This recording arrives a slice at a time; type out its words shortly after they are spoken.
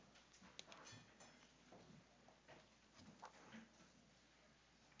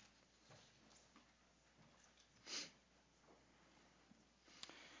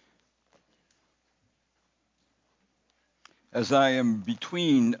As I am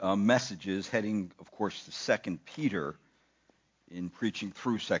between messages, heading, of course, to Second Peter, in preaching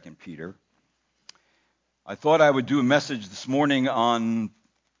through Second Peter, I thought I would do a message this morning on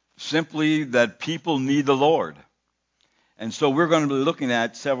simply that people need the Lord. And so we're going to be looking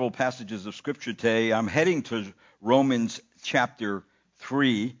at several passages of Scripture today. I'm heading to Romans chapter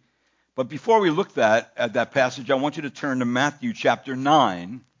 3. But before we look at that passage, I want you to turn to Matthew chapter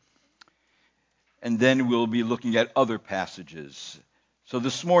 9. And then we'll be looking at other passages. So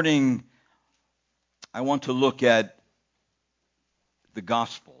this morning, I want to look at the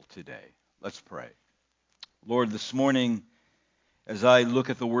gospel today. Let's pray. Lord, this morning, as I look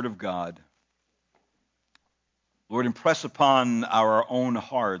at the Word of God, Lord, impress upon our own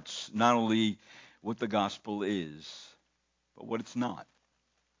hearts not only what the gospel is, but what it's not.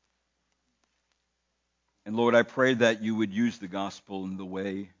 And Lord, I pray that you would use the gospel in the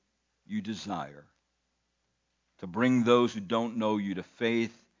way you desire, to bring those who don't know you to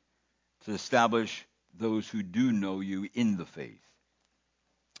faith, to establish those who do know you in the faith.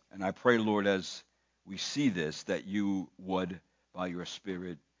 And I pray, Lord, as we see this, that you would, by your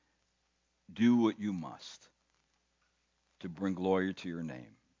Spirit, do what you must to bring glory to your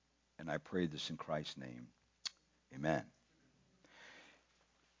name. And I pray this in Christ's name. Amen.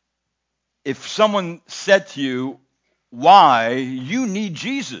 If someone said to you, why you need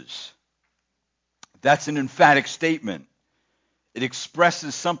Jesus, that's an emphatic statement. It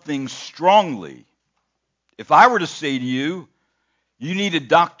expresses something strongly. If I were to say to you, you need a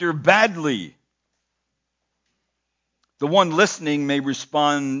doctor badly, the one listening may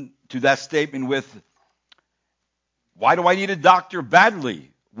respond to that statement with, why do I need a doctor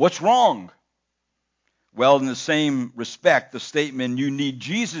badly? What's wrong? Well, in the same respect, the statement, you need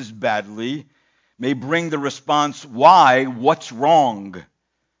Jesus badly, may bring the response, why? What's wrong?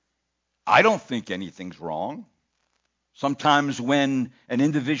 I don't think anything's wrong. Sometimes when an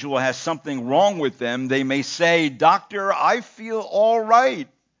individual has something wrong with them, they may say, doctor, I feel all right.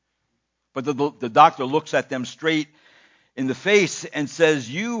 But the doctor looks at them straight in the face and says,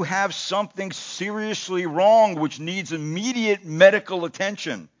 you have something seriously wrong which needs immediate medical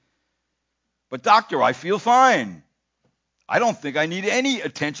attention. But doctor, I feel fine. I don't think I need any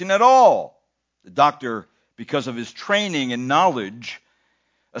attention at all. The doctor, because of his training and knowledge,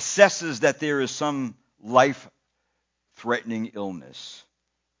 assesses that there is some life-threatening illness.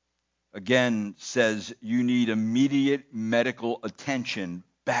 Again, says you need immediate medical attention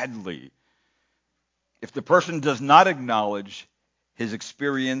badly. If the person does not acknowledge his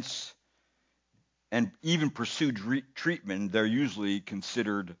experience and even pursue treatment, they're usually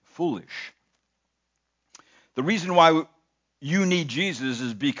considered foolish. The reason why you need Jesus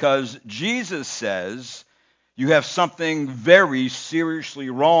is because Jesus says you have something very seriously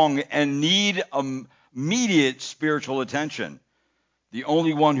wrong and need immediate spiritual attention. The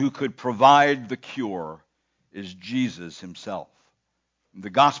only one who could provide the cure is Jesus himself. In the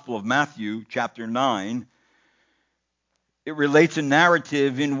Gospel of Matthew, chapter 9, it relates a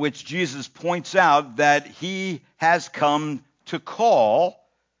narrative in which Jesus points out that he has come to call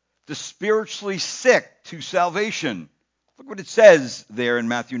the spiritually sick to salvation. Look what it says there in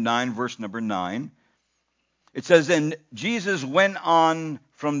Matthew 9, verse number 9. It says, and Jesus went on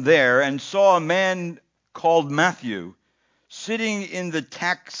from there and saw a man called Matthew sitting in the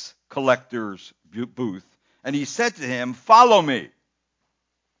tax collector's booth, and he said to him, follow me.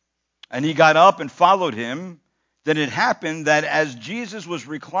 And he got up and followed him. Then it happened that as Jesus was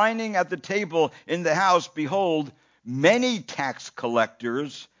reclining at the table in the house, behold, many tax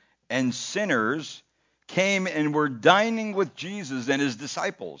collectors and sinners came and were dining with Jesus and his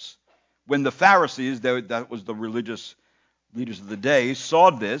disciples. When the Pharisees, that was the religious leaders of the day, saw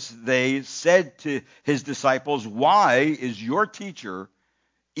this, they said to his disciples, why is your teacher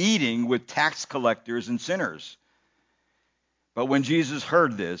eating with tax collectors and sinners? But when Jesus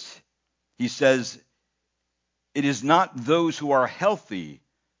heard this, he says, it is not those who are healthy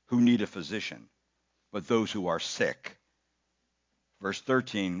who need a physician, but those who are sick. Verse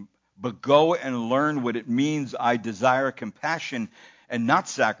 13, but go and learn what it means I desire compassion and not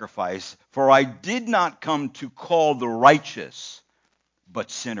sacrifice, for I did not come to call the righteous, but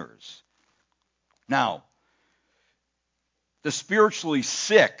sinners. Now, the spiritually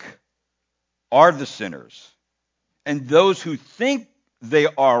sick are the sinners, and those who think they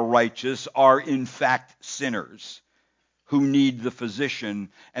are righteous are in fact sinners who need the physician,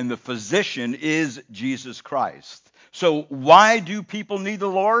 and the physician is Jesus Christ. So why do people need the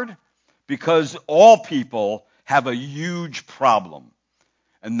Lord? Because all people have a huge problem,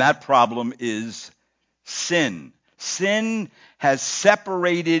 and that problem is sin. Sin has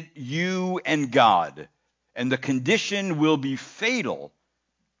separated you and God. And the condition will be fatal,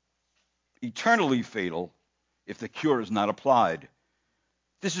 eternally fatal, if the cure is not applied.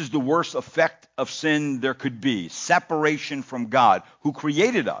 This is the worst effect of sin there could be, separation from God, who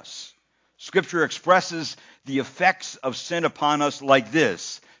created us. Scripture expresses the effects of sin upon us like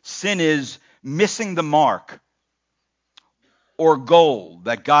this. Sin is missing the mark or goal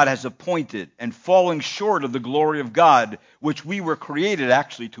that God has appointed and falling short of the glory of God, which we were created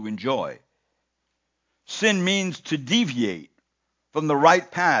actually to enjoy. Sin means to deviate from the right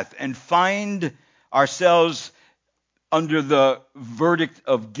path and find ourselves under the verdict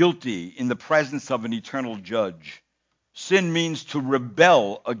of guilty in the presence of an eternal judge. Sin means to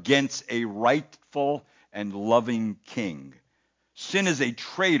rebel against a rightful and loving king. Sin is a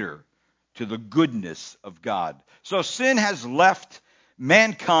traitor to the goodness of God. So sin has left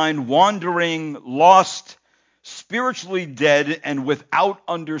mankind wandering, lost, spiritually dead, and without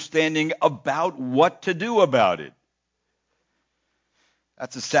understanding about what to do about it.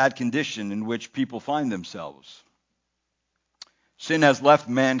 That's a sad condition in which people find themselves. Sin has left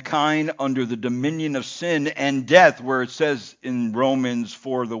mankind under the dominion of sin and death, where it says in Romans,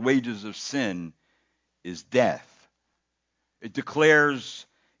 for the wages of sin is death. It declares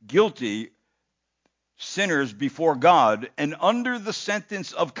guilty sinners before God and under the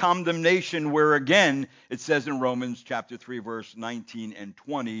sentence of condemnation, where again it says in Romans chapter 3, verse 19 and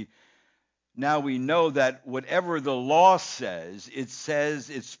 20, now we know that whatever the law says, it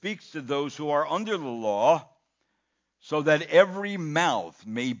speaks to those who are under the law, so that every mouth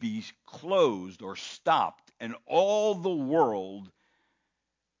may be closed or stopped, and all the world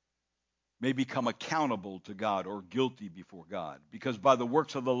may become accountable to God or guilty before God. Because by the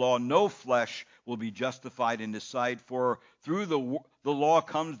works of the law, no flesh will be justified in his sight, for through the law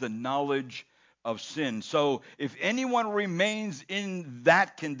comes the knowledge of sin. So if anyone remains in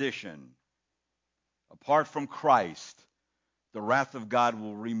that condition, apart from Christ, the wrath of God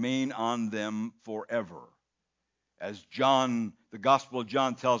will remain on them forever. As John, the Gospel of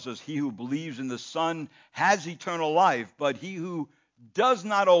John tells us, he who believes in the Son has eternal life, but he who does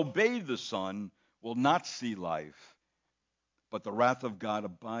not obey the Son will not see life, but the wrath of God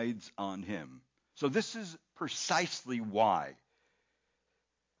abides on him. So this is precisely why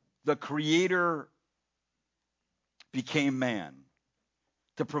the Creator became man,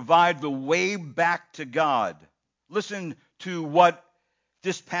 to provide the way back to God. Listen to what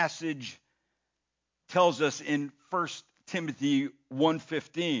this passage tells us in 1 Timothy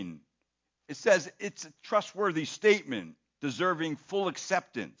 1:15. It says it's a trustworthy statement, deserving full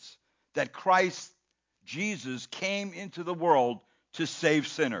acceptance, that Christ Jesus came into the world to save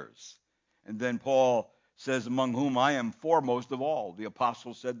sinners. And then Paul says, among whom I am foremost of all. The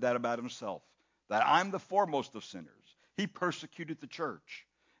apostle said that about himself, that I'm the foremost of sinners. He persecuted the church.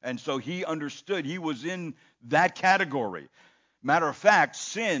 And so he understood he was in that category. Matter of fact,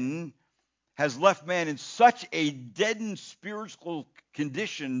 sin has left man in such a deadened spiritual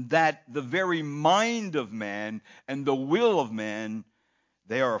condition that the very mind of man and the will of man,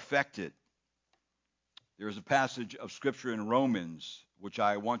 they are affected. There is a passage of Scripture in Romans, which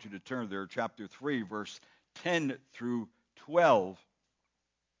I want you to turn there, chapter 3, verse 10 through 12,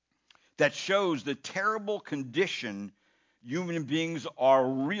 that shows the terrible condition human beings are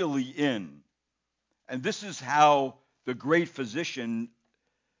really in. And this is how the great physician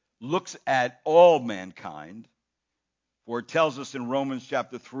looks at all mankind. For it tells us in Romans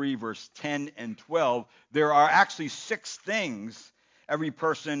chapter 3, verse 10 and 12, there are actually 6 things every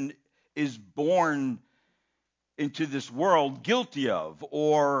person is born into this world guilty of,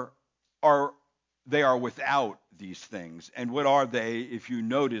 or they are without these things. And what are they? If you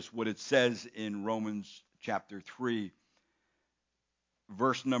notice what it says in Romans chapter 3,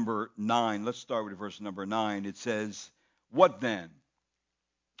 verse number 9. Let's start with verse number 9. It says, what then?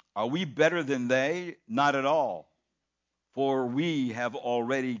 Are we better than they? Not at all. For we have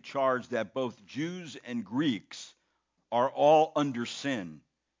already charged that both Jews and Greeks are all under sin.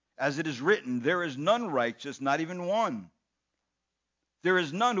 As it is written, there is none righteous, not even one. There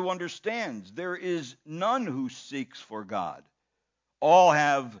is none who understands. There is none who seeks for God. All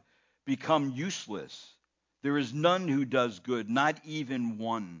have become useless. There is none who does good, not even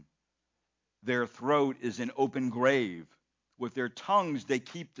one. Their throat is an open grave. With their tongues they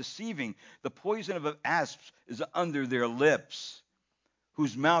keep deceiving. The poison of asps is under their lips,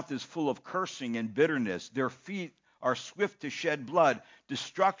 whose mouth is full of cursing and bitterness. Their feet are swift to shed blood.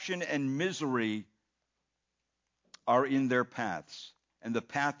 Destruction and misery are in their paths, and the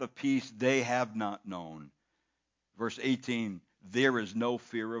path of peace they have not known. Verse 18, there is no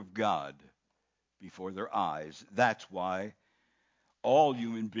fear of God before their eyes. That's why All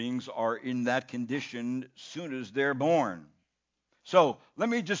human beings are in that condition soon as they're born. So let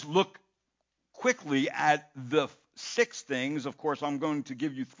me just look quickly at the 6 things. Of course, I'm going to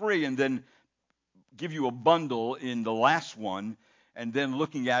give you 3 and then give you a bundle in the last one, and then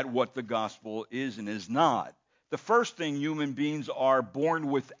looking at what the gospel is and is not. The first thing human beings are born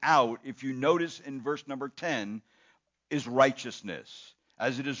without, if you notice in verse number 10, is righteousness.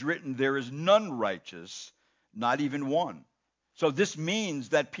 As it is written, there is none righteous, not even one. So this means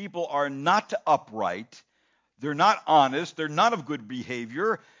that people are not upright, they're not honest, they're not of good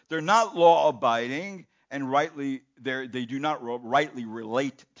behavior, they're not law-abiding, and they do not rightly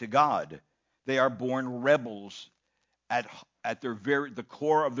relate to God. They are born rebels at the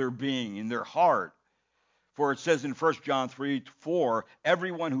core of their being, in their heart. For it says in 1 John 3:4,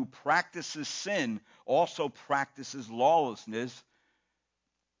 everyone who practices sin also practices lawlessness,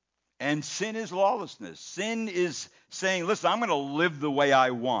 and sin is lawlessness. Sin is saying, listen, I'm going to live the way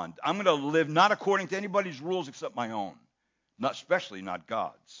I want. I'm going to live not according to anybody's rules except my own, especially not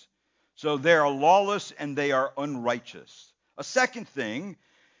God's. So they are lawless and they are unrighteous. A second thing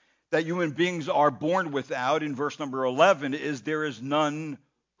that human beings are born without in verse number 11 is there is none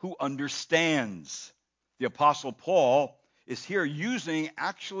who understands. The Apostle Paul is here using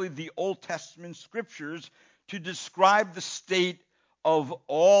actually the Old Testament scriptures to describe the state of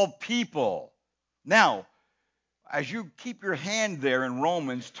all people. Now, as you keep your hand there in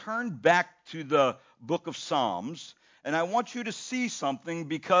Romans, turn back to the book of Psalms, and I want you to see something,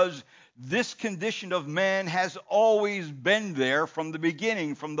 because this condition of man has always been there from the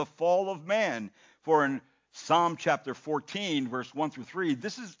beginning, from the fall of man. For in Psalm chapter 14, verse 1 through 3,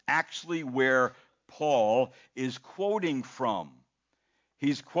 this is actually where Paul is quoting from.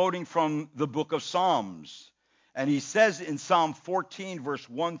 He's quoting from the book of Psalms. And he says in Psalm 14, verse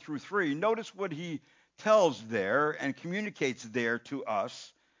 1 through 3, notice what he tells there and communicates there to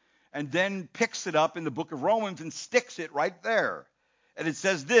us, and then picks it up in the book of Romans and sticks it right there. And it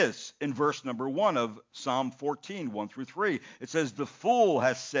says this in verse number 1 of Psalm 14, 1 through 3. It says, the fool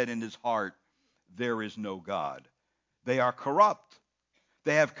has said in his heart, there is no God. They are corrupt.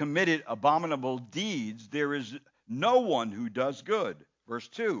 They have committed abominable deeds. There is no one who does good. Verse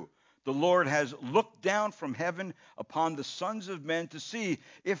 2, the Lord has looked down from heaven upon the sons of men to see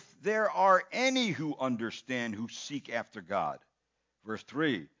if there are any who understand, who seek after God. Verse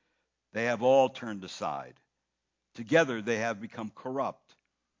 3, they have all turned aside. Together they have become corrupt.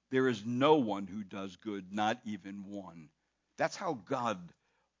 There is no one who does good, not even one. That's how God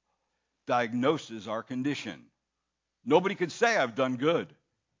diagnoses our condition. Nobody can say, I've done good.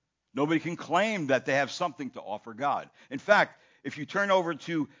 Nobody can claim that they have something to offer God. In fact, if you turn over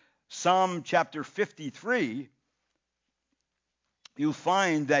to Psalm chapter 53, you'll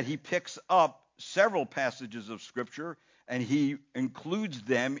find that he picks up several passages of Scripture, and he includes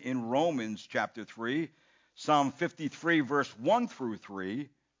them in Romans chapter 3. Psalm 53, verse 1 through 3.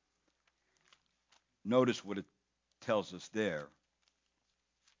 Notice what it tells us there.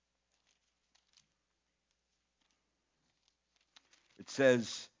 It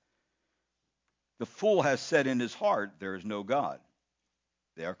says, the fool has said in his heart, there is no God.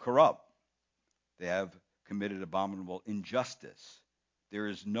 They are corrupt. They have committed abominable injustice. There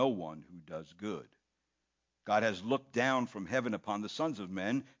is no one who does good. God has looked down from heaven upon the sons of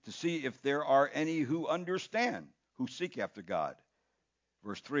men to see if there are any who understand, who seek after God.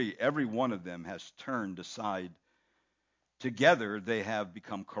 Verse 3, every one of them has turned aside. Together they have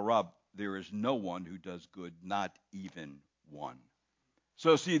become corrupt. There is no one who does good, not even one.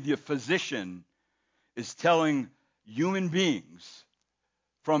 So see, the physician is telling human beings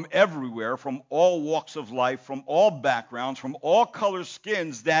from everywhere, from all walks of life, from all backgrounds, from all color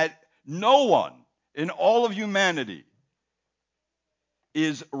skins, that no one in all of humanity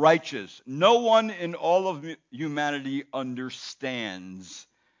is righteous. No one in all of humanity understands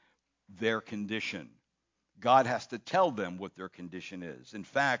their condition. God has to tell them what their condition is. In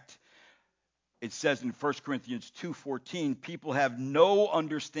fact, it says in 1 Corinthians 2:14, people have no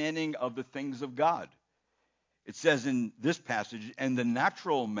understanding of the things of God. It says in this passage, and the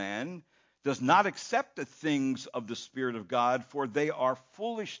natural man does not accept the things of the Spirit of God, for they are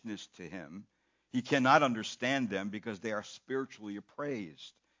foolishness to him. He cannot understand them because they are spiritually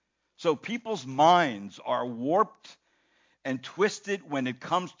appraised. So people's minds are warped and twisted when it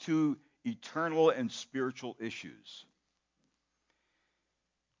comes to eternal and spiritual issues.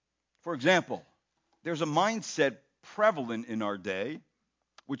 For example, there's a mindset prevalent in our day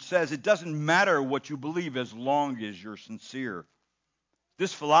which says it doesn't matter what you believe as long as you're sincere.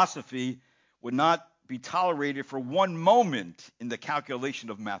 This philosophy would not be tolerated for one moment in the calculation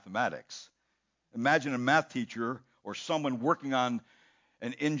of mathematics. Imagine a math teacher or someone working on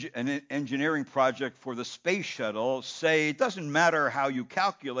an engineering project for the space shuttle say it doesn't matter how you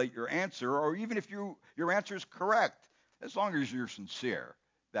calculate your answer, or even if your answer is correct, as long as you're sincere.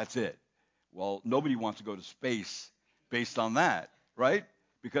 That's it. Well, nobody wants to go to space based on that, right?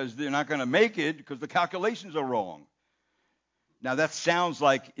 Because they're not going to make it because the calculations are wrong. Now, that sounds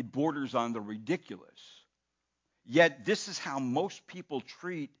like it borders on the ridiculous. Yet, this is how most people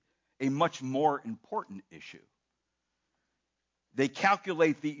treat a much more important issue. They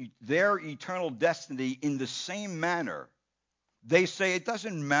calculate their eternal destiny in the same manner. They say it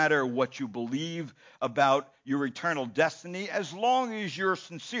doesn't matter what you believe about your eternal destiny as long as you're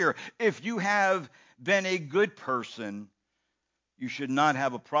sincere. If you have been a good person, you should not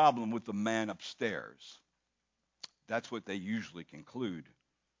have a problem with the man upstairs. That's what they usually conclude.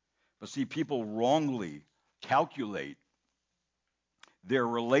 But see, people wrongly calculate their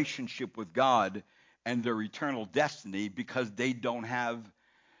relationship with God and their eternal destiny because they don't have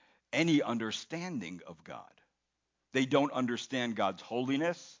any understanding of God. They don't understand God's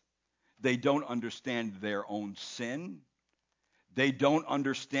holiness. They don't understand their own sin. They don't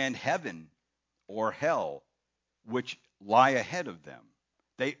understand heaven or hell, which lie ahead of them.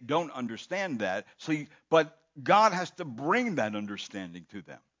 They don't understand that. But God has to bring that understanding to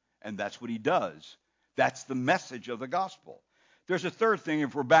them. And that's what he does. That's the message of the gospel. There's a third thing,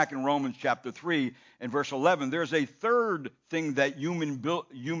 if we're back in Romans chapter 3 and verse 11, there's a third thing that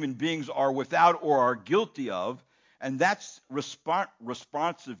human beings are without or are guilty of, and that's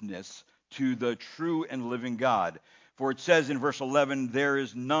responsiveness to the true and living God. For it says in verse 11, there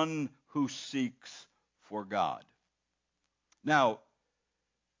is none who seeks for God. Now,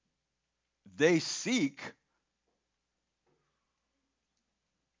 they seek,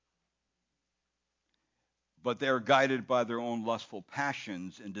 but they're guided by their own lustful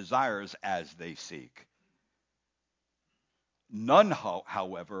passions and desires as they seek. None,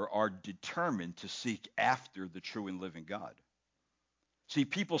 however, are determined to seek after the true and living God. See,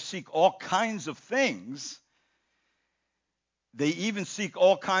 people seek all kinds of things. They even seek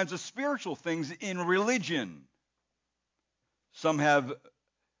all kinds of spiritual things in religion. Some have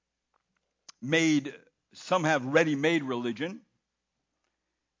ready-made religion.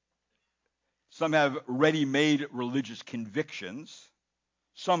 Some have ready-made religious convictions.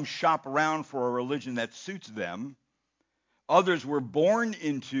 Some shop around for a religion that suits them. Others were born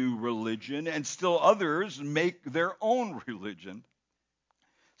into religion, and still others make their own religion.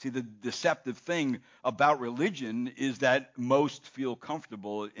 See, the deceptive thing about religion is that most feel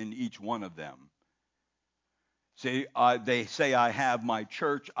comfortable in each one of them. See, they say, I have my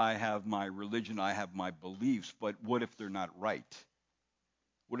church, I have my religion, I have my beliefs, but what if they're not right?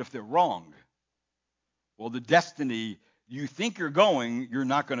 What if they're wrong? Well, the destiny you think you're going, you're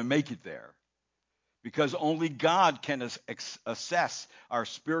not going to make it there. Because only God can assess our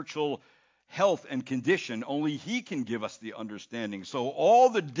spiritual health and condition. Only he can give us the understanding. So all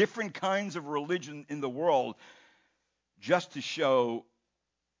the different kinds of religion in the world, just to show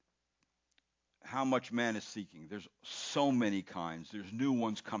how much man is seeking. There's so many kinds. There's new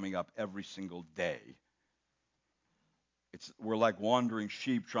ones coming up every single day. We're like wandering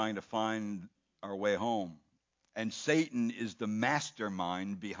sheep trying to find our way home. And Satan is the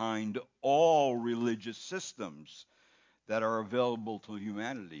mastermind behind all religious systems that are available to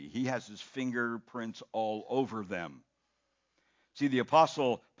humanity. He has his fingerprints all over them. See, the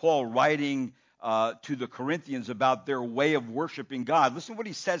Apostle Paul writing to the Corinthians about their way of worshiping God. Listen to what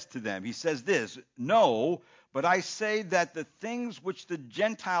he says to them. He says this, no, but I say that the things which the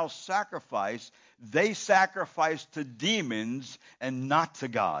Gentiles sacrifice, they sacrifice to demons and not to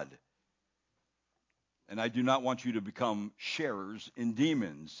God. And I do not want you to become sharers in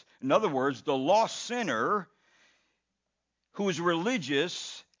demons. In other words, the lost sinner who is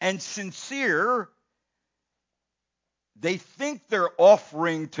religious and sincere, they think they're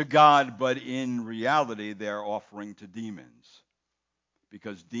offering to God, but in reality, they're offering to demons.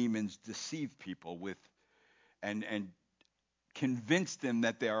 Because demons deceive people and convince them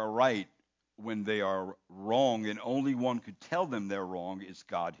that they are right when they are wrong, and only one could tell them they're wrong is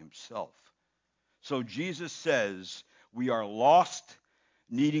God himself. So Jesus says we are lost,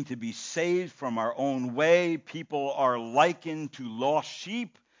 needing to be saved from our own way. People are likened to lost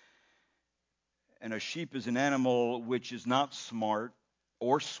sheep. And a sheep is an animal which is not smart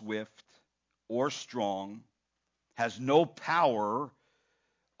or swift or strong, has no power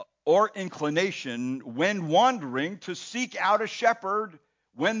or inclination when wandering to seek out a shepherd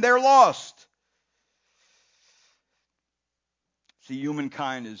when they're lost. See,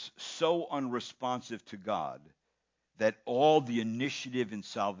 humankind is so unresponsive to God that all the initiative in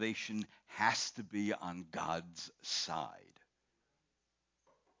salvation has to be on God's side.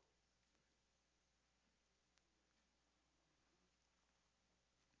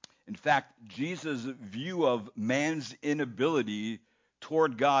 In fact, Jesus' view of man's inability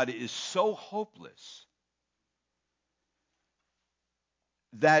toward God is so hopeless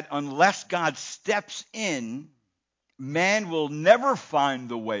that unless God steps in, man will never find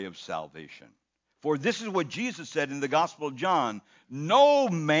the way of salvation. For this is what Jesus said in the Gospel of John: no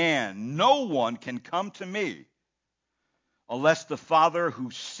man, no one can come to me unless the Father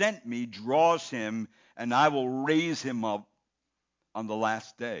who sent me draws him, and I will raise him up on the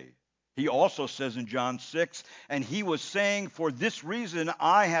last day. He also says in John 6, and he was saying, for this reason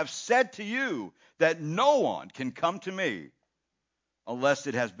I have said to you that no one can come to me unless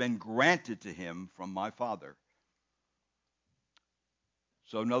it has been granted to him from my Father.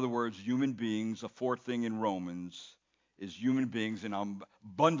 So in other words, human beings, a fourth thing in Romans is human beings, and I'm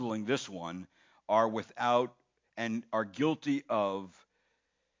bundling this one, are without and are guilty of,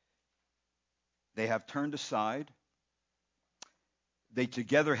 they have turned aside, they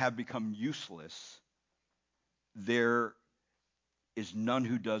together have become useless, there is none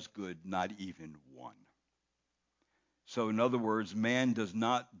who does good, not even one. So in other words, man does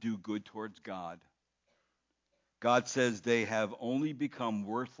not do good towards God. God says they have only become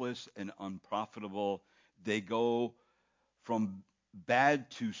worthless and unprofitable. They go from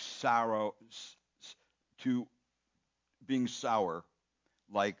bad to sour, to being sour,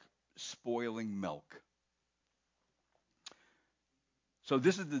 like spoiling milk. So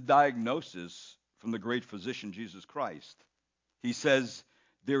this is the diagnosis from the great physician, Jesus Christ. He says,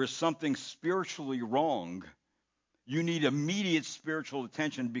 there is something spiritually wrong. You need immediate spiritual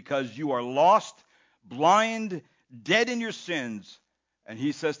attention because you are lost, blind, dead in your sins. And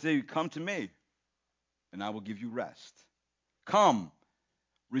he says to you, come to me, and I will give you rest. Come,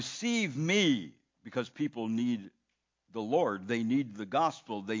 receive me, because people need the Lord. They need the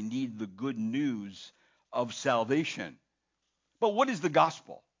gospel. They need the good news of salvation. But what is the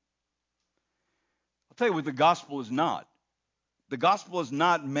gospel? I'll tell you what the gospel is not. The gospel is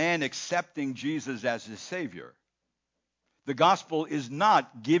not man accepting Jesus as his Savior. The gospel is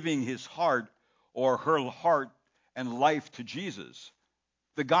not giving his heart or her heart and life to Jesus.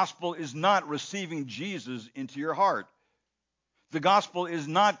 The gospel is not receiving Jesus into your heart. The gospel is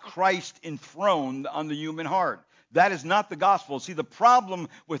not Christ enthroned on the human heart. That is not the gospel. See, the problem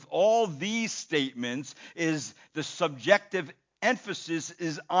with all these statements is the subjective emphasis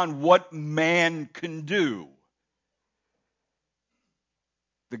is on what man can do.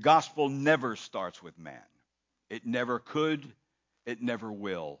 The gospel never starts with man. It never could. It never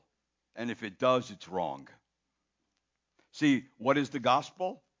will. And if it does, it's wrong. See, what is the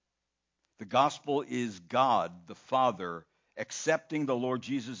gospel? The gospel is God, the Father, accepting the Lord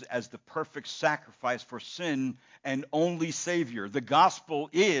Jesus as the perfect sacrifice for sin and only Savior. The gospel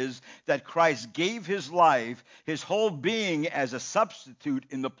is that Christ gave his life, his whole being, as a substitute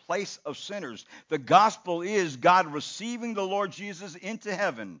in the place of sinners. The gospel is God receiving the Lord Jesus into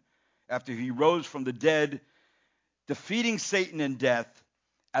heaven after he rose from the dead, defeating Satan and death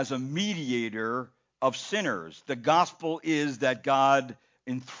as a mediator of sinners. The gospel is that God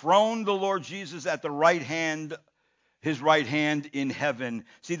enthroned the Lord Jesus at the right hand, his right hand in heaven.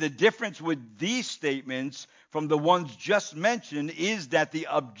 See, the difference with these statements from the ones just mentioned is that the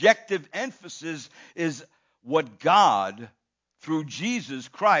objective emphasis is what God, through Jesus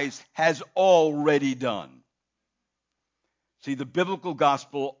Christ, has already done. See, the biblical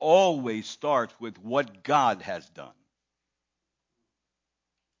gospel always starts with what God has done.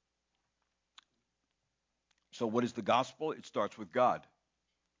 So what is the gospel? It starts with God.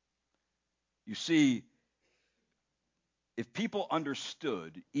 You see, if people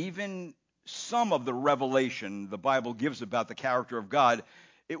understood even some of the revelation the Bible gives about the character of God,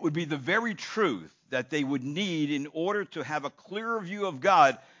 it would be the very truth that they would need in order to have a clearer view of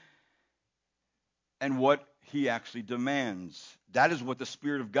God and what he actually demands. That is what the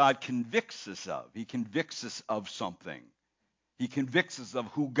Spirit of God convicts us of. He convicts us of something. He convicts us of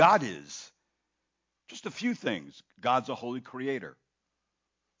who God is. Just a few things. God's a holy creator.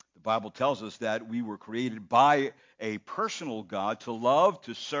 The Bible tells us that we were created by a personal God to love,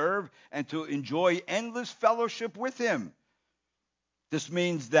 to serve, and to enjoy endless fellowship with him. This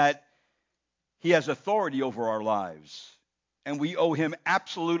means that he has authority over our lives, and we owe him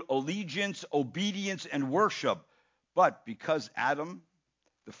absolute allegiance, obedience, and worship. But because Adam,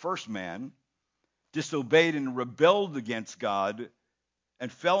 the first man, disobeyed and rebelled against God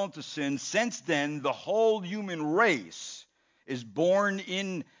and fell into sin, since then the whole human race is born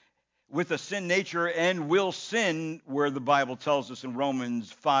in with a sin nature and will sin, where the Bible tells us in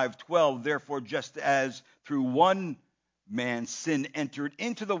Romans 5:12, therefore just as through one man sin entered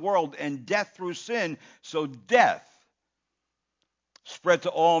into the world and death through sin, so death spread to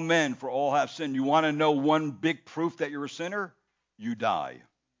all men, for all have sinned. You want to know one big proof that you're a sinner? You die.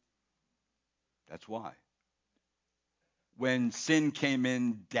 That's why. When sin came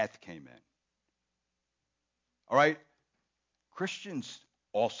in, death came in. All right? Christians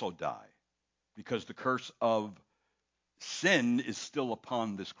also die because the curse of sin is still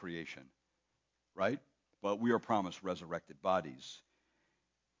upon this creation, right? But we are promised resurrected bodies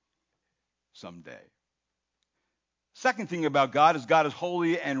someday. Second thing about God is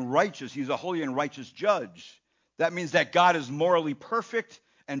holy and righteous. He's a holy and righteous judge. That means that God is morally perfect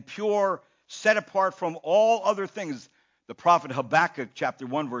and pure, set apart from all other things. The prophet Habakkuk chapter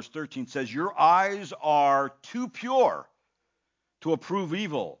 1 verse 13 says, your eyes are too pure to approve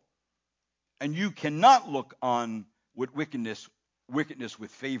evil, and you cannot look on with wickedness with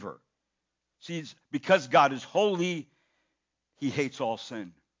favor. See, because God is holy, he hates all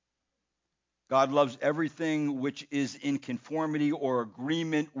sin. God loves everything which is in conformity or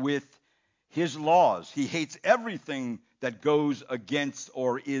agreement with his laws. He hates everything that goes against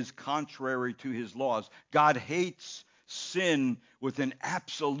or is contrary to his laws. God hates sin with an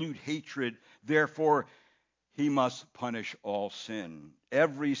absolute hatred. Therefore, he must punish all sin.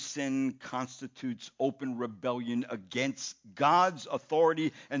 Every sin constitutes open rebellion against God's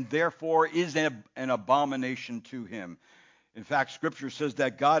authority and therefore is an abomination to him. In fact, Scripture says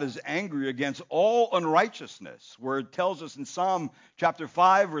that God is angry against all unrighteousness, where it tells us in Psalm chapter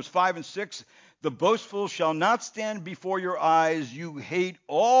 5, verse 5 and 6, the boastful shall not stand before your eyes. You hate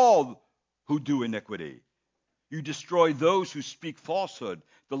all who do iniquity. You destroy those who speak falsehood.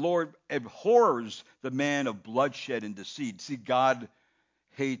 The Lord abhors the man of bloodshed and deceit. See, God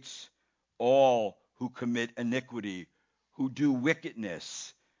hates all who commit iniquity, who do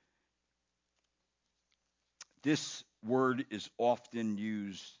wickedness. This word is often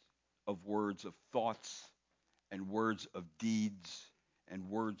used of words of thoughts and words of deeds and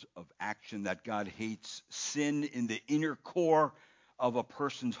words of action, that God hates sin in the inner core of a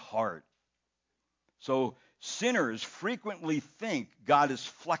person's heart. So sinners frequently think God is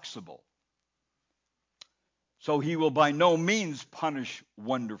flexible, so he will by no means punish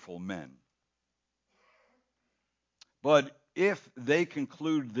wonderful men. But if they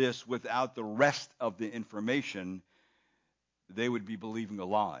conclude this without the rest of the information, they would be believing a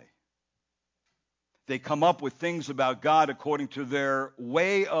lie. They come up with things about God according to their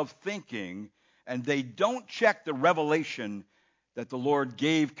way of thinking, and they don't check the revelation that the Lord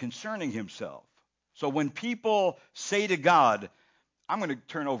gave concerning himself. So when people say to God, I'm going to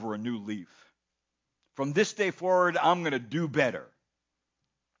turn over a new leaf. From this day forward, I'm going to do better.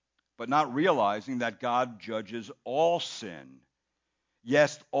 But not realizing that God judges all sin.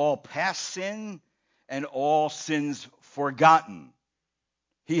 Yes, all past sin and all sins forgotten.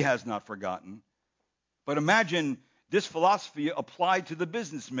 He has not forgotten. But imagine this philosophy applied to the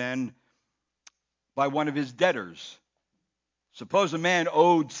businessman by one of his debtors. Suppose a man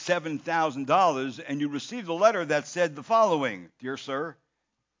owed $7,000 and you received a letter that said the following: Dear sir,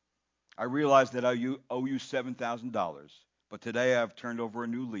 I realize that I owe you $7,000, but today I have turned over a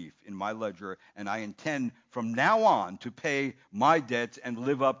new leaf in my ledger, and I intend from now on to pay my debts and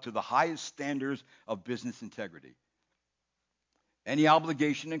live up to the highest standards of business integrity. Any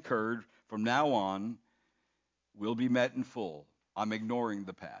obligation incurred from now on will be met in full. I'm ignoring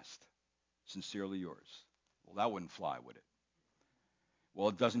the past. Sincerely yours. Well, that wouldn't fly, would it? Well,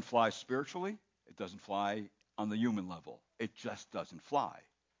 it doesn't fly spiritually. It doesn't fly on the human level. It just doesn't fly.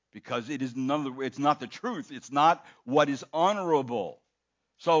 Because it's not the truth. It's not what is honorable.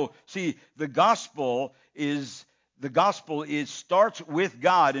 So, see, the gospel starts with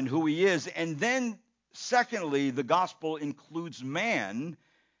God and who he is, and then secondly, the gospel includes man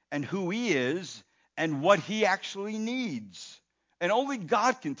and who he is and what he actually needs. And only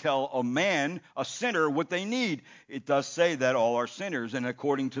God can tell a man, a sinner, what they need. It does say that all are sinners, and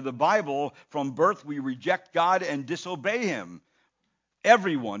according to the Bible, from birth we reject God and disobey him.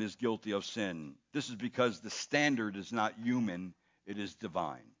 Everyone is guilty of sin. This is because the standard is not human, it is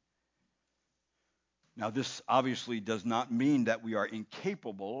divine. Now, this obviously does not mean that we are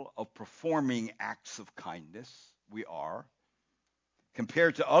incapable of performing acts of kindness. We are.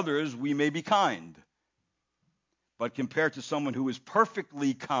 Compared to others, we may be kind. But compared to someone who is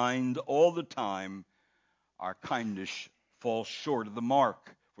perfectly kind all the time, our kindness falls short of the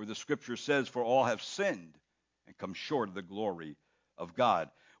mark. For the scripture says, for all have sinned and come short of the glory of God.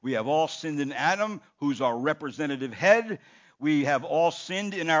 We have all sinned in Adam, who's our representative head. We have all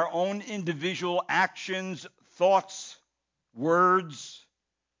sinned in our own individual actions, thoughts, words.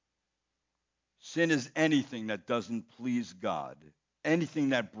 Sin is anything that doesn't please God, anything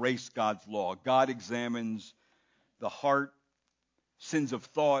that breaks God's law. God examines the heart, sins of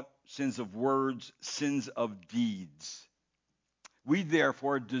thought, sins of words, sins of deeds. We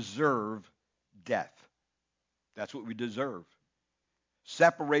therefore deserve death. That's what we deserve.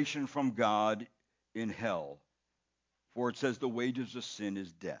 Separation from God in hell. For it says the wages of sin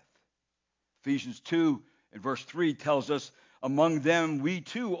is death. Ephesians 2 and verse 3 tells us, among them we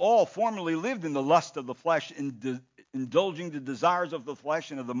too all formerly lived in the lust of the flesh, indulging the desires of the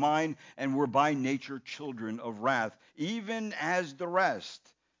flesh and of the mind, and were by nature children of wrath, even as the rest.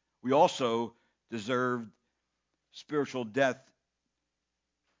 We also deserved spiritual death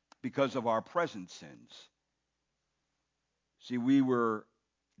because of our present sins. See, we were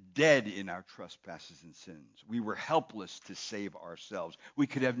dead in our trespasses and sins. We were helpless to save ourselves. We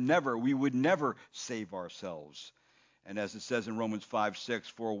would never save ourselves. And as it says in Romans 5:6,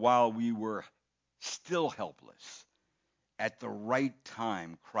 for a while we were still helpless. At the right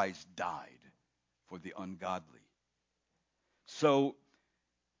time, Christ died for the ungodly. So,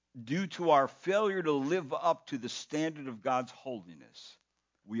 due to our failure to live up to the standard of God's holiness,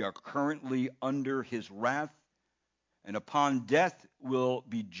 we are currently under his wrath, and upon death will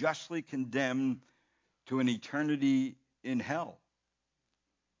be justly condemned to an eternity in hell.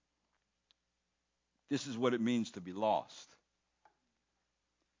 This is what it means to be lost.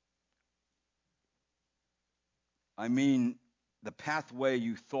 I mean, the pathway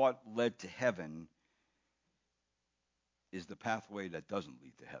you thought led to heaven is the pathway that doesn't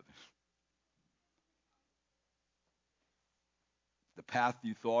lead to heaven. The path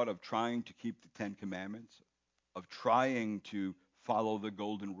you thought of trying to keep the Ten Commandments, of trying to follow the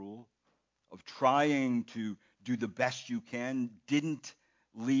golden rule, of trying to do the best you can, didn't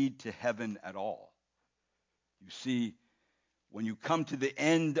lead to heaven at all. You see, when you come to the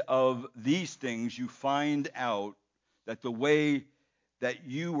end of these things, you find out that the way that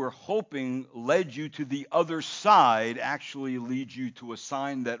you were hoping led you to the other side actually leads you to a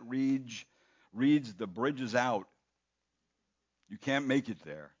sign that reads the bridge is out. You can't make it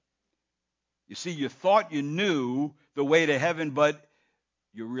there. You see, you thought you knew the way to heaven, but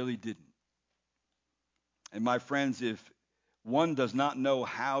you really didn't. And my friends, if one does not know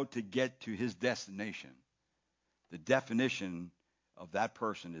how to get to his destination, the definition of that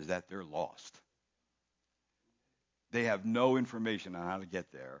person is that they're lost. They have no information on how to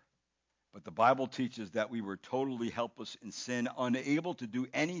get there. But the Bible teaches that we were totally helpless in sin, unable to do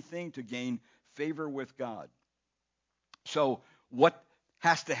anything to gain favor with God. So what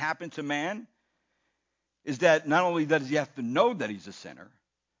has to happen to man is that not only does he have to know that he's a sinner,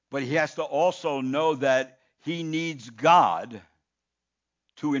 but he has to also know that he needs God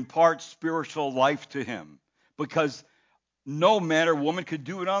to impart spiritual life to him, because no man or woman could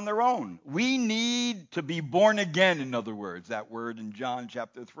do it on their own. We need to be born again, in other words, that word in John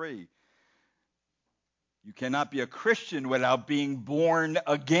chapter 3. You cannot be a Christian without being born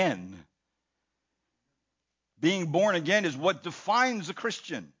again. Being born again is what defines a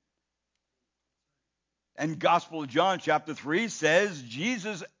Christian. And Gospel of John chapter 3 says,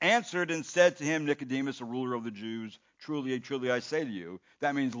 Jesus answered and said to him, Nicodemus, a ruler of the Jews, truly, truly, I say to you.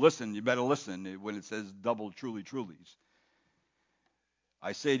 That means listen, you better listen when it says double truly, trulies.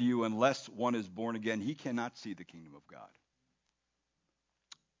 I say to you, unless one is born again, he cannot see the kingdom of God.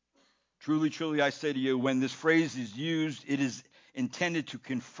 Truly, truly, I say to you, when this phrase is used, it is intended to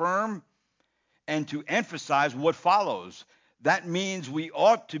confirm and to emphasize what follows. That means we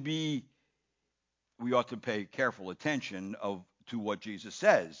ought to pay careful attention to what Jesus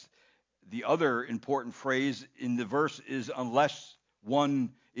says. The other important phrase in the verse is, unless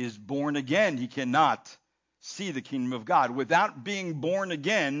one is born again, he cannot see the kingdom of God. Without being born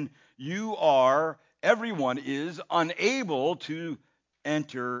again, everyone is unable to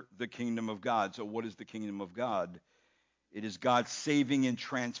enter the kingdom of God. So what is the kingdom of God? It is God's saving and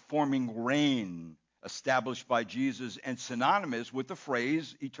transforming reign established by Jesus and synonymous with the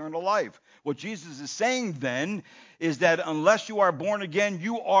phrase eternal life. What Jesus is saying then is that unless you are born again,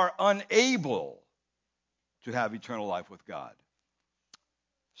 you are unable to have eternal life with God.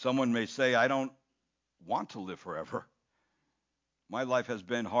 Someone may say, I don't want to live forever. My life has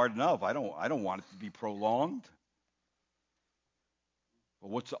been hard enough. I don't want it to be prolonged.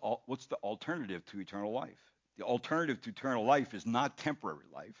 But what's the alternative to eternal life? The alternative to eternal life is not temporary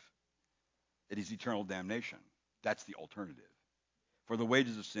life. It is eternal damnation. That's the alternative. For the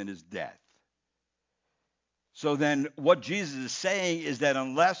wages of sin is death. So then what Jesus is saying is that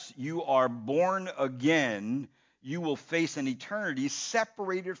unless you are born again, you will face an eternity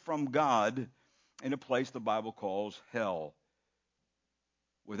separated from God in a place the Bible calls hell.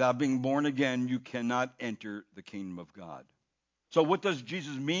 Without being born again, you cannot enter the kingdom of God. So what does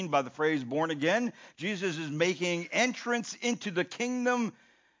Jesus mean by the phrase born again? Jesus is making entrance into the kingdom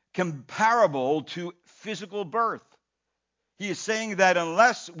comparable to physical birth. He is saying that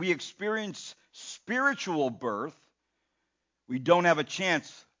unless we experience spiritual birth, we don't have a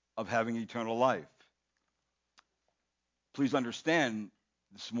chance of having eternal life. Please understand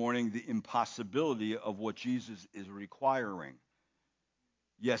this morning the impossibility of what Jesus is requiring.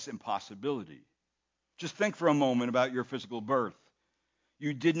 Yes, impossibility. Just think for a moment about your physical birth.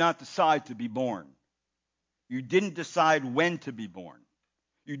 You did not decide to be born. You didn't decide when to be born.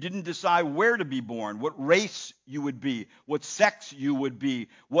 You didn't decide where to be born, what race you would be, what sex you would be,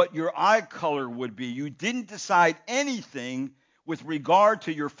 what your eye color would be. You didn't decide anything with regard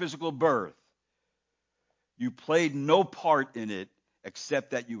to your physical birth. You played no part in it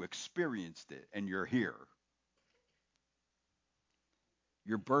except that you experienced it and you're here.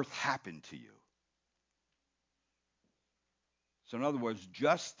 Your birth happened to you. So in other words,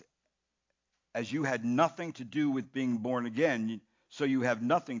 just as you had nothing to do with being born again, so you have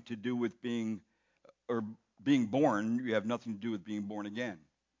nothing to do with being born, you have nothing to do with being born again,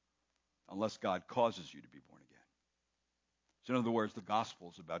 unless God causes you to be born again. So in other words, the gospel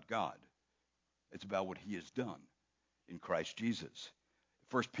is about God. It's about what he has done in Christ Jesus.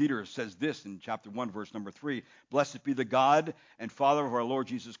 1 Peter says this in chapter 1, verse number 3, "Blessed be the God and Father of our Lord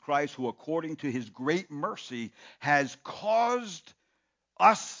Jesus Christ, who according to his great mercy has caused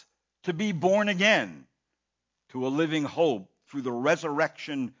us to be born again to a living hope through the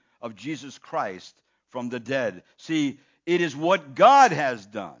resurrection of Jesus Christ from the dead." See, it is what God has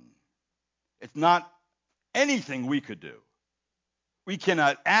done. It's not anything we could do. We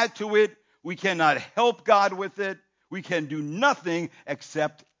cannot add to it. We cannot help God with it. We can do nothing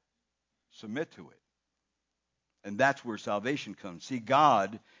except submit to it. And that's where salvation comes. See,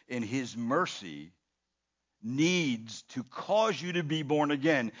 God, in his mercy, needs to cause you to be born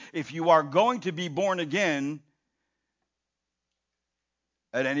again. If you are going to be born again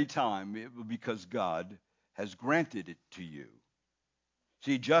at any time, it will be because God has granted it to you.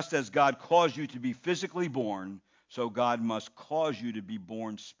 See, just as God caused you to be physically born, so God must cause you to be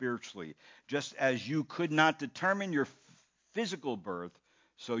born spiritually. Just as you could not determine your physical birth,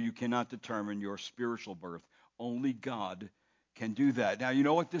 so you cannot determine your spiritual birth. Only God can do that. Now, you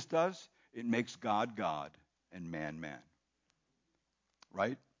know what this does? It makes God God and man man.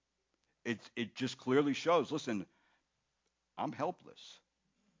 Right? It just clearly shows, listen, I'm helpless.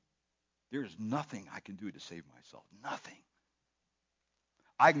 There's nothing I can do to save myself. Nothing.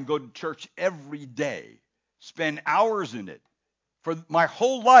 I can go to church every day, spend hours in it for my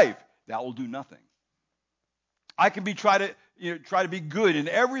whole life. That will do nothing. I can try to be good in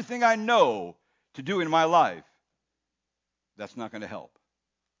everything I know to do in my life. That's not going to help.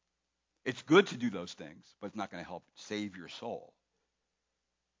 It's good to do those things, but it's not going to help save your soul.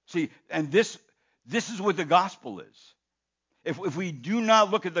 See, and this is what the gospel is. If we do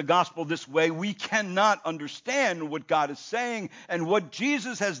not look at the gospel this way, we cannot understand what God is saying and what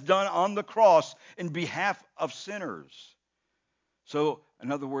Jesus has done on the cross in behalf of sinners. So,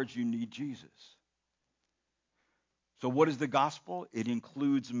 in other words, you need Jesus. So what is the gospel? It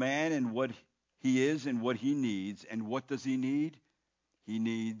includes man and what he is and what he needs. And what does he need? He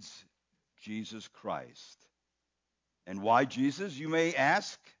needs Jesus Christ. And why Jesus, you may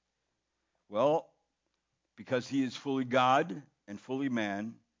ask? Well, because he is fully God and fully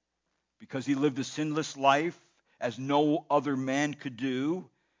man, because he lived a sinless life as no other man could do,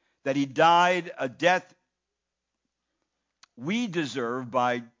 that he died a death we deserve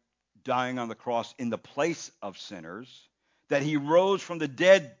by dying on the cross in the place of sinners, that he rose from the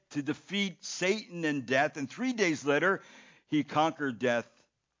dead to defeat Satan and death, and 3 days later he conquered death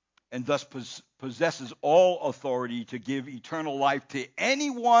and thus possesses all authority to give eternal life to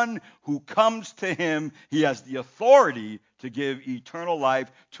anyone who comes to him. He has the authority to give eternal life,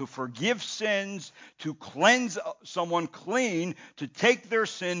 to forgive sins, to cleanse someone clean, to take their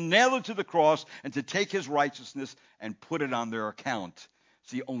sin, nail it to the cross, and to take his righteousness and put it on their account.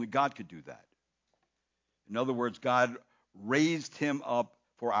 See, only God could do that. In other words, God raised him up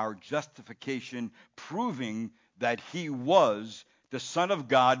for our justification, proving that he was the Son of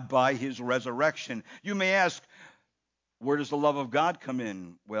God by his resurrection. You may ask, where does the love of God come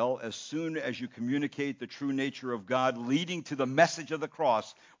in? Well, as soon as you communicate the true nature of God leading to the message of the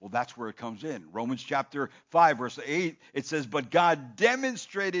cross, well, that's where it comes in. Romans chapter 5, verse 8, it says, "But God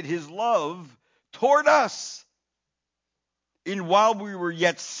demonstrated his love toward us in while we were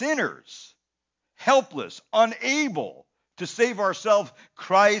yet sinners, helpless, unable to save ourselves,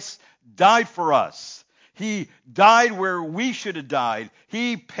 Christ died for us. He died where we should have died.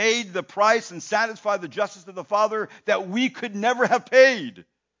 He paid the price and satisfied the justice of the Father that we could never have paid.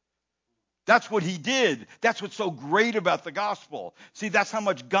 That's what he did. That's what's so great about the gospel. See, that's how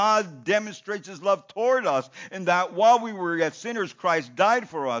much God demonstrates his love toward us, in that while we were yet sinners, Christ died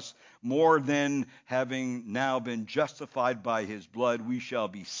for us. More than having now been justified by his blood, we shall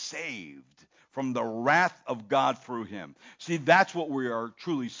be saved from the wrath of God through him. See, that's what we are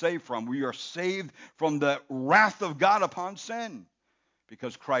truly saved from. We are saved from the wrath of God upon sin,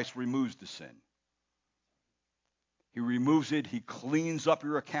 because Christ removes the sin. He removes it. He cleans up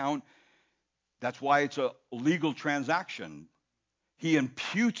your account. That's why it's a legal transaction. He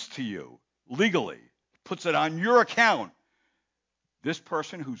imputes to you legally, puts it on your account. This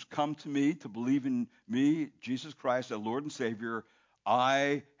person who's come to me to believe in me, Jesus Christ, our Lord and Savior,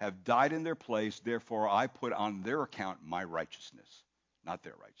 I have died in their place, therefore I put on their account my righteousness, not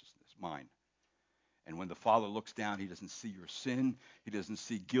their righteousness, mine. And when the Father looks down, he doesn't see your sin, he doesn't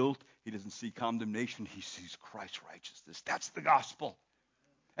see guilt, he doesn't see condemnation, he sees Christ's righteousness. That's the gospel.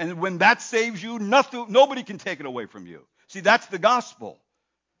 And when that saves you, nobody can take it away from you. See, that's the gospel.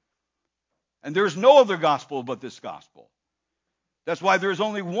 And there's no other gospel but this gospel. That's why there's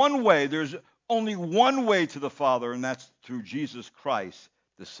only one way. There's only one way to the Father, and that's through Jesus Christ,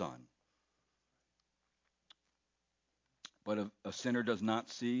 the Son. But a sinner does not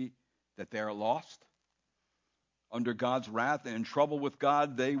see that they are lost under God's wrath and in trouble with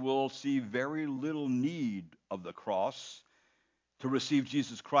God. They will see very little need of the cross to receive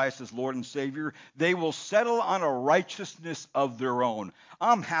Jesus Christ as Lord and Savior. They will settle on a righteousness of their own.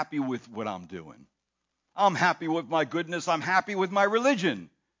 I'm happy with what I'm doing. I'm happy with my goodness. I'm happy with my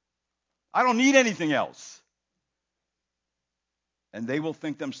religion. I don't need anything else. And they will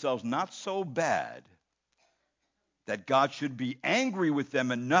think themselves not so bad that God should be angry with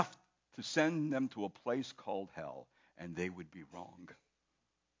them enough to send them to a place called hell. And they would be wrong.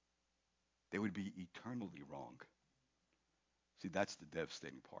 They would be eternally wrong. See, that's the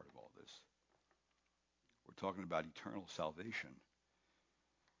devastating part of all this. We're talking about eternal salvation.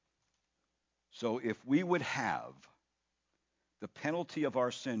 So if we would have the penalty of our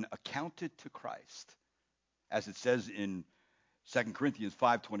sin accounted to Christ, as it says in 2 Corinthians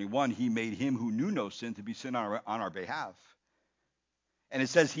 5:21, he made him who knew no sin to be sin on our behalf. And it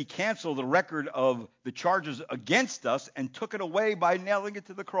says he canceled the record of the charges against us and took it away by nailing it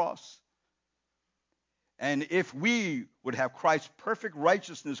to the cross. And if we would have Christ's perfect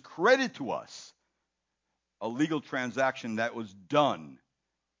righteousness credited to us, a legal transaction that was done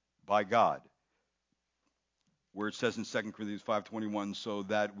by God, where it says in 2 Corinthians 5:21, so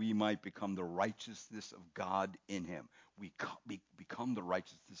that we might become the righteousness of God in him. We become the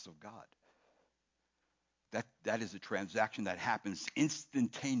righteousness of God. That is a transaction that happens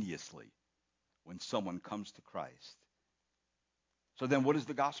instantaneously when someone comes to Christ. So then what is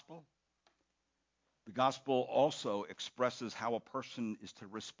the gospel? The gospel also expresses how a person is to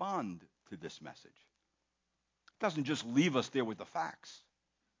respond to this message. It doesn't just leave us there with the facts.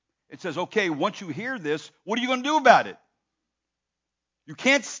 It says, okay, once you hear this, what are you going to do about it? You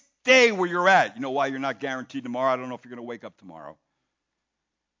can't stay where you're at. You know why? You're not guaranteed tomorrow. I don't know if you're going to wake up tomorrow.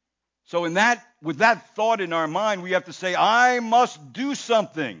 So with that thought in our mind, we have to say, I must do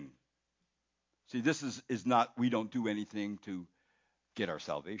something. See, this is not, we don't do anything to get our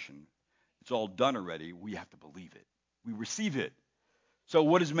salvation. It's all done already. We have to believe it. We receive it. So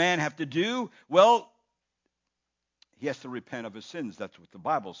what does man have to do? Well, he has to repent of his sins. That's what the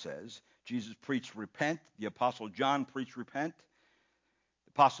Bible says. Jesus preached repent. The Apostle John preached repent.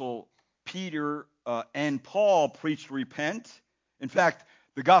 The Apostle Peter and Paul preached repent. In fact,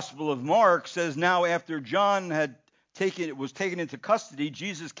 the Gospel of Mark says now after John was taken into custody,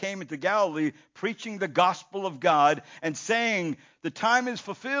 Jesus came into Galilee preaching the gospel of God and saying, the time is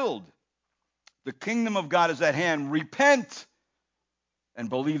fulfilled. The kingdom of God is at hand. Repent and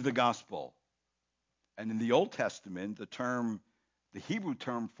believe the gospel. And in the Old Testament, the Hebrew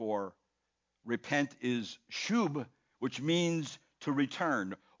term for repent is shub, which means to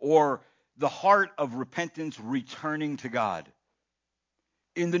return, or the heart of repentance returning to God.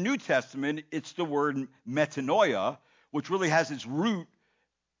 In the New Testament, it's the word metanoia, which really has its root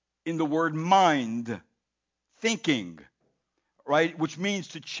in the word mind, thinking, right? Which means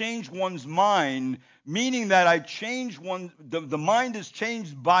to change one's mind, meaning that the mind is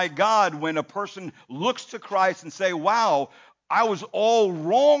changed by God when a person looks to Christ and say, wow, I was all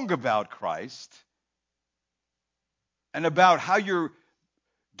wrong about Christ and about how you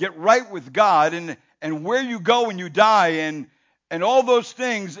get right with God and where you go when you die and all those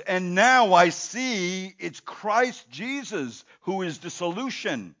things, and now I see it's Christ Jesus who is the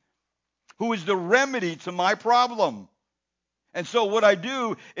solution, who is the remedy to my problem. And so what I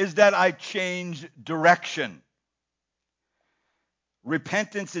do is that I change direction.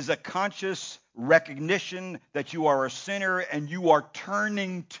 Repentance is a conscious recognition that you are a sinner and you are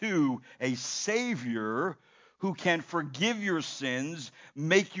turning to a Savior who can forgive your sins,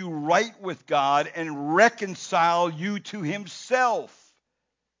 make you right with God, and reconcile you to himself.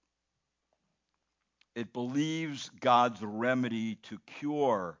 It believes God's remedy to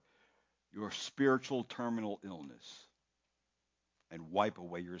cure your spiritual terminal illness and wipe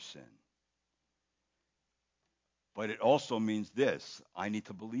away your sin. But it also means this: I need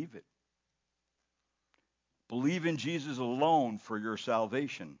to believe it. Believe in Jesus alone for your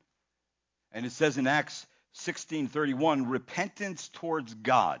salvation. And it says in Acts 16:31, repentance towards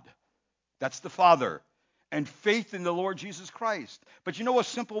God, that's the Father, and faith in the Lord Jesus Christ. But you know a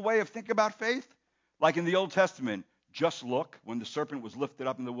simple way of thinking about faith? Like in the Old Testament, just look. When the serpent was lifted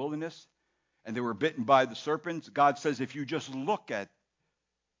up in the wilderness and they were bitten by the serpents, God says if you just look at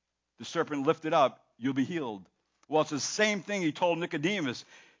the serpent lifted up, you'll be healed. Well, it's the same thing he told Nicodemus.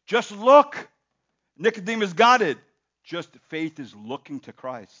 Just look. Nicodemus got it. Just faith is looking to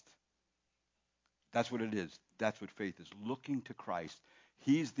Christ. That's what it is. That's what faith is, looking to Christ.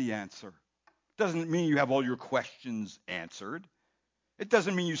 He's the answer. Doesn't mean you have all your questions answered. It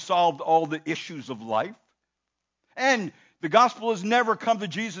doesn't mean you solved all the issues of life. And the gospel has never come to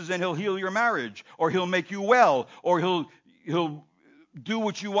Jesus and he'll heal your marriage, or he'll make you well, or he'll do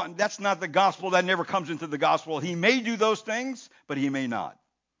what you want. That's not the gospel. That never comes into the gospel. He may do those things, but he may not.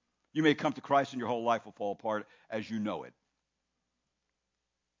 You may come to Christ and your whole life will fall apart as you know it.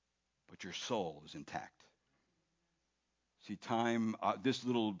 But your soul is intact. See, time, this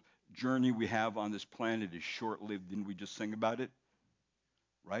little journey we have on this planet is short-lived. Didn't we just sing about it?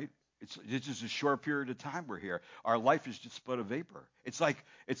 Right? It's just a short period of time we're here. Our life is just but a vapor. It's like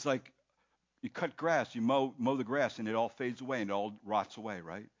you cut grass, you mow the grass, and it all fades away and it all rots away,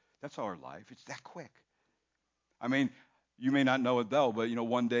 right? That's our life. It's that quick. I mean, you may not know it though, but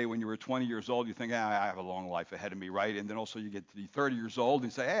one day when you were 20 years old, you think, I have a long life ahead of me, right? And then also you get to be 30 years old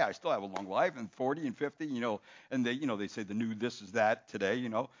and say, hey, I still have a long life, and 40 and 50, and they say the new this is that today,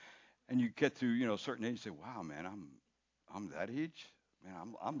 and you get to, a certain age, you say, wow, man, I'm that age? Man,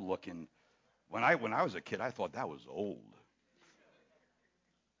 I'm looking, when I was a kid, I thought that was old.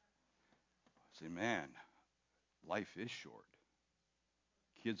 I say, man, life is short.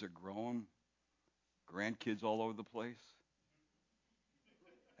 Kids are growing, grandkids all over the place.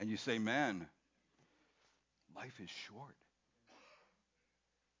 And you say, man, life is short.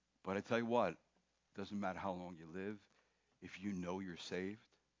 But I tell you what, it doesn't matter how long you live. If you know you're saved,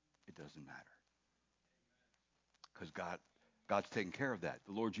 it doesn't matter. Because God's taking care of that.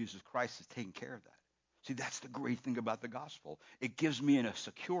 The Lord Jesus Christ is taking care of that. See, that's the great thing about the gospel. It gives me a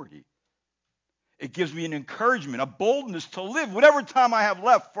security. It gives me an encouragement, a boldness to live whatever time I have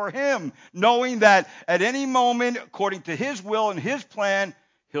left for him, knowing that at any moment, according to his will and his plan,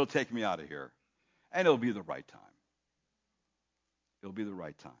 he'll take me out of here. And it'll be the right time. It'll be the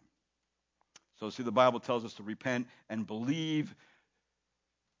right time. So see, the Bible tells us to repent and believe.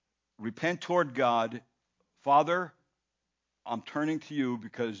 Repent toward God. Father, I'm turning to you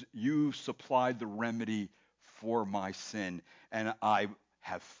because you supplied the remedy for my sin, and I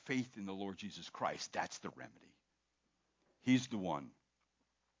have faith in the Lord Jesus Christ. That's the remedy. He's the one.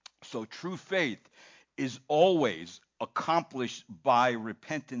 So true faith is always accomplished by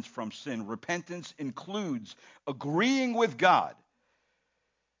repentance from sin. Repentance includes agreeing with God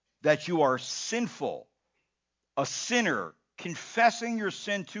that you are sinful, a sinner, confessing your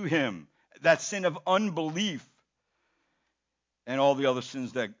sin to him, that sin of unbelief, and all the other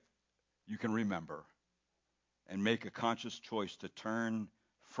sins that you can remember, and make a conscious choice to turn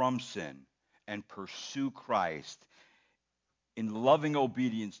from sin and pursue Christ in loving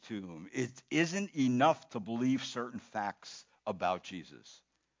obedience to him. It isn't enough to believe certain facts about Jesus.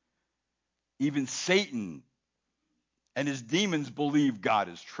 Even Satan and his demons believe God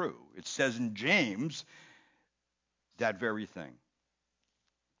is true. It says in James that very thing.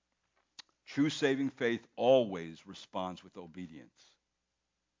 True saving faith always responds with obedience.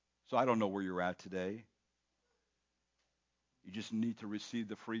 So I don't know where you're at today. You just need to receive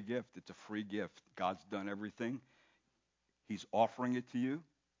the free gift. It's a free gift. God's done everything. He's offering it to you.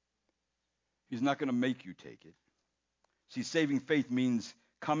 He's not going to make you take it. See, saving faith means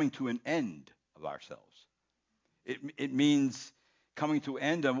coming to an end of ourselves. It means coming to an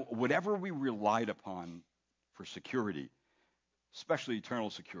end of whatever we relied upon for security, especially eternal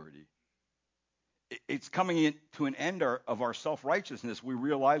security. It's coming to an end of our self-righteousness. We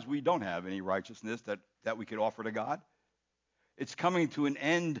realize we don't have any righteousness that we could offer to God. It's coming to an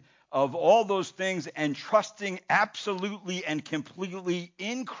end of all those things and trusting absolutely and completely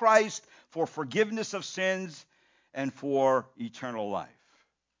in Christ for forgiveness of sins and for eternal life.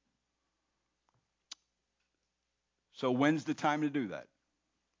 So when's the time to do that?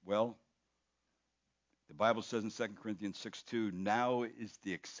 Well, the Bible says in 2 Corinthians 6:2, now is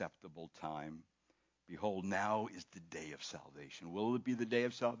the acceptable time. Behold, now is the day of salvation. Will it be the day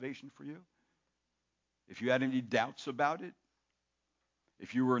of salvation for you? If you had any doubts about it,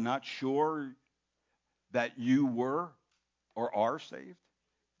 if you were not sure that you were or are saved,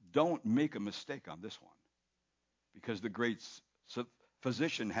 don't make a mistake on this one, because the great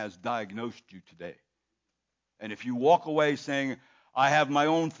physician has diagnosed you today. And if you walk away saying, I have my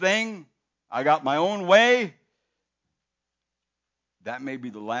own thing, I got my own way, that may be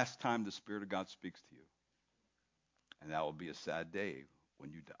the last time the Spirit of God speaks to you. And that will be a sad day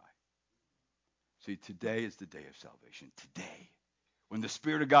when you die. See, today is the day of salvation. Today. When the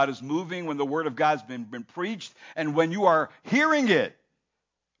Spirit of God is moving, when the Word of God has been preached, and when you are hearing it,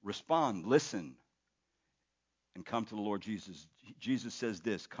 respond, listen, and come to the Lord Jesus. Jesus says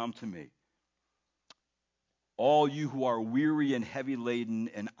this, come to me, all you who are weary and heavy laden,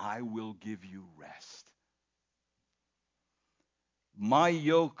 and I will give you rest.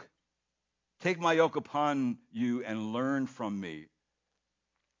 Take my yoke upon you and learn from me,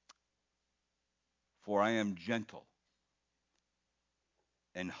 for I am gentle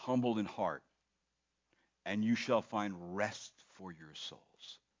and humble in heart, and you shall find rest for your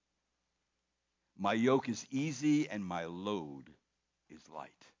souls. My yoke is easy and my load is light.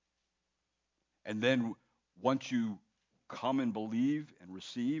 And then once you come and believe and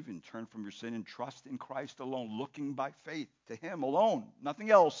receive and turn from your sin and trust in Christ alone, looking by faith to him alone,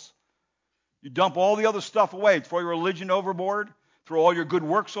 nothing else. You dump all the other stuff away. Throw your religion overboard. Throw all your good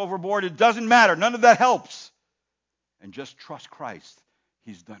works overboard. It doesn't matter. None of that helps. And just trust Christ.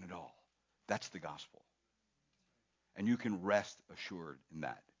 He's done it all. That's the gospel. And you can rest assured in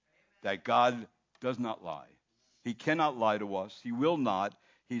that. That God does not lie. He cannot lie to us. He will not.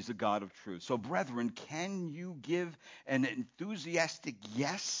 He's a God of truth. So, brethren, can you give an enthusiastic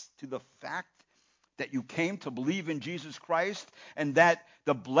yes to the fact that you came to believe in Jesus Christ and that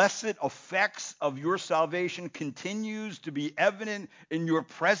the blessed effects of your salvation continues to be evident in your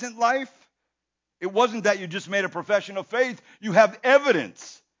present life? It wasn't that you just made a profession of faith. You have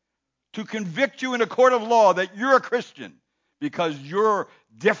evidence to convict you in a court of law that you're a Christian because you're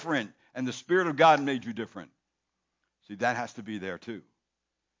different and the Spirit of God made you different. See, that has to be there too.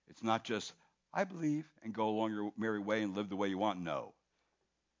 It's not just, I believe, and go along your merry way and live the way you want. No.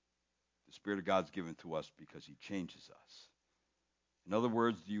 The Spirit of God's given to us because he changes us. In other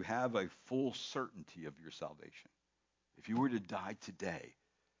words, do you have a full certainty of your salvation? If you were to die today,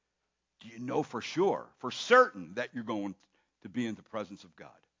 do you know for sure, for certain, that you're going to be in the presence of God?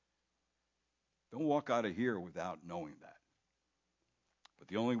 Don't walk out of here without knowing that. But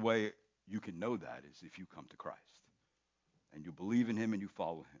the only way you can know that is if you come to Christ and you believe in him and you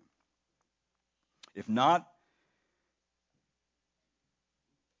follow him. If not,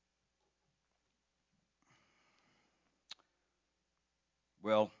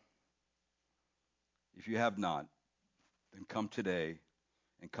 well, if you have not, then come today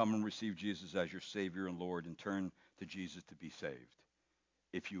and come and receive Jesus as your Savior and Lord and turn to Jesus to be saved.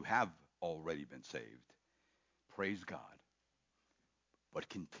 If you have already been saved, praise God. But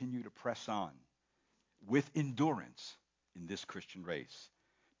continue to press on with endurance in this Christian race,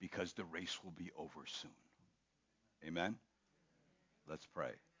 because the race will be over soon. Amen? Let's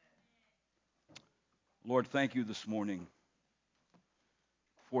pray. Lord, thank you this morning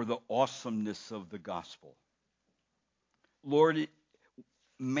for the awesomeness of the gospel. Lord,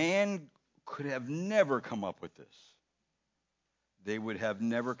 man could have never come up with this. They would have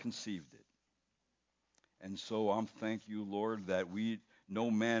never conceived it. And so I'm thank you, Lord, that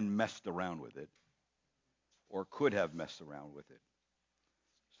no man messed around with it or could have messed around with it.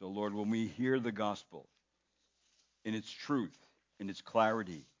 So, Lord, when we hear the gospel in its truth, in its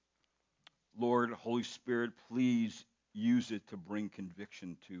clarity, Lord, Holy Spirit, please use it to bring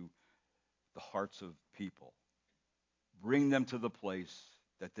conviction to the hearts of people. Bring them to the place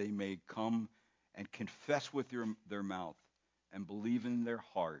that they may come and confess with their mouth and believe in their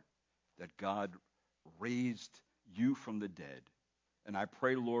heart that God raised you from the dead. And I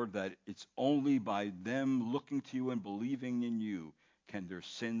pray, Lord, that it's only by them looking to you and believing in you can their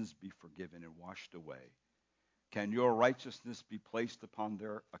sins be forgiven and washed away. Can your righteousness be placed upon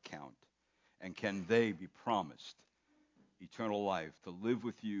their account? And can they be promised eternal life to live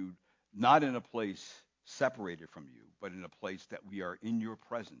with you not in a place separated from you, but in a place that we are in your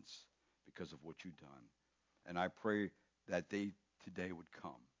presence because of what you've done. And I pray that they today would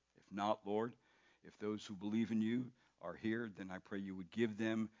come. If not, Lord, if those who believe in you are here, then I pray you would give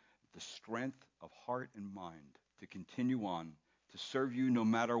them the strength of heart and mind to continue on, to serve you no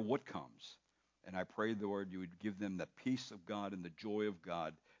matter what comes. And I pray, Lord, you would give them the peace of God and the joy of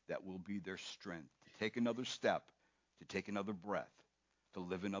God that will be their strength to take another step, to take another breath, to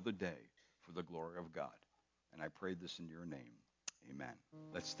live another day for the glory of God. And I pray this in your name. Amen.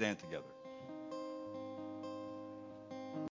 Let's stand together.